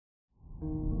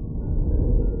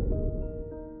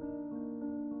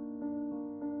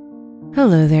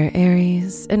Hello there,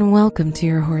 Aries, and welcome to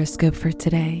your horoscope for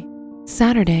today,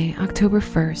 Saturday, October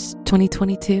 1st,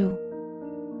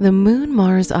 2022. The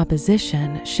Moon-Mars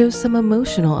opposition shows some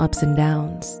emotional ups and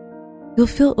downs. You'll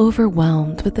feel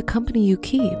overwhelmed with the company you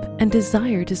keep and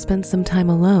desire to spend some time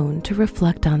alone to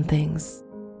reflect on things.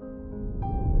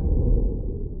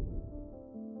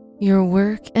 Your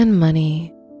work and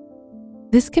money.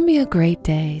 This can be a great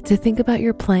day to think about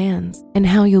your plans and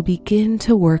how you'll begin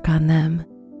to work on them.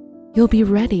 You'll be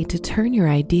ready to turn your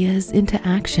ideas into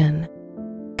action.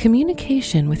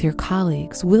 Communication with your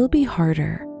colleagues will be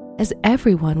harder as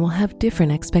everyone will have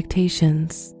different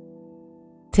expectations.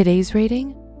 Today's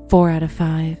rating, 4 out of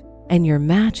 5, and your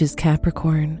match is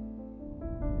Capricorn.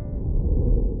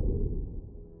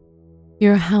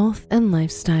 Your health and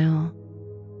lifestyle.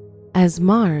 As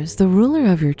Mars, the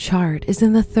ruler of your chart, is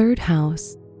in the 3rd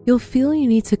house, you'll feel you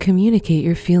need to communicate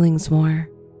your feelings more.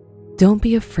 Don't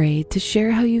be afraid to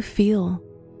share how you feel.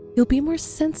 You'll be more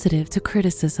sensitive to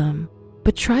criticism,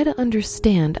 but try to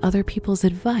understand other people's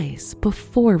advice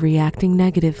before reacting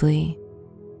negatively.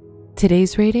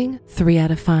 Today's rating, 3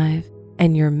 out of 5,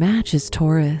 and your match is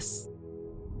Taurus.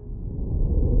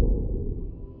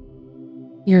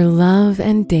 Your love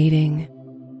and dating.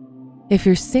 If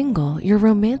you're single, your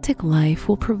romantic life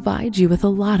will provide you with a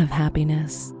lot of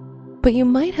happiness, but you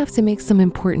might have to make some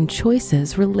important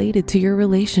choices related to your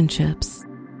relationships.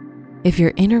 If you're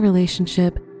in a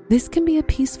relationship, this can be a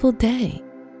peaceful day.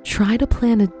 Try to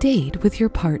plan a date with your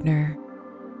partner.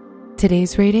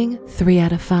 Today's rating, 3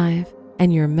 out of 5,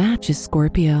 and your match is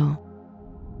Scorpio.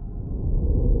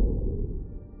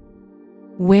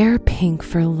 Wear pink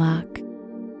for luck.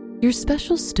 Your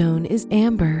special stone is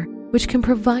amber, which can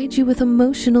provide you with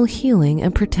emotional healing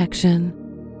and protection.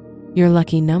 Your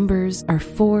lucky numbers are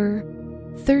 4,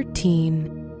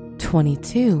 13,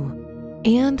 22,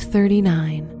 and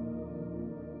 39.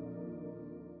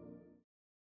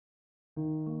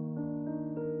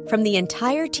 From the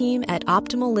entire team at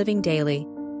Optimal Living Daily,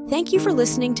 thank you for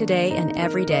listening today and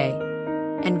every day.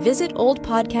 And visit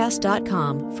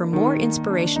oldpodcast.com for more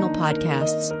inspirational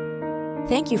podcasts.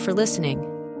 Thank you for listening.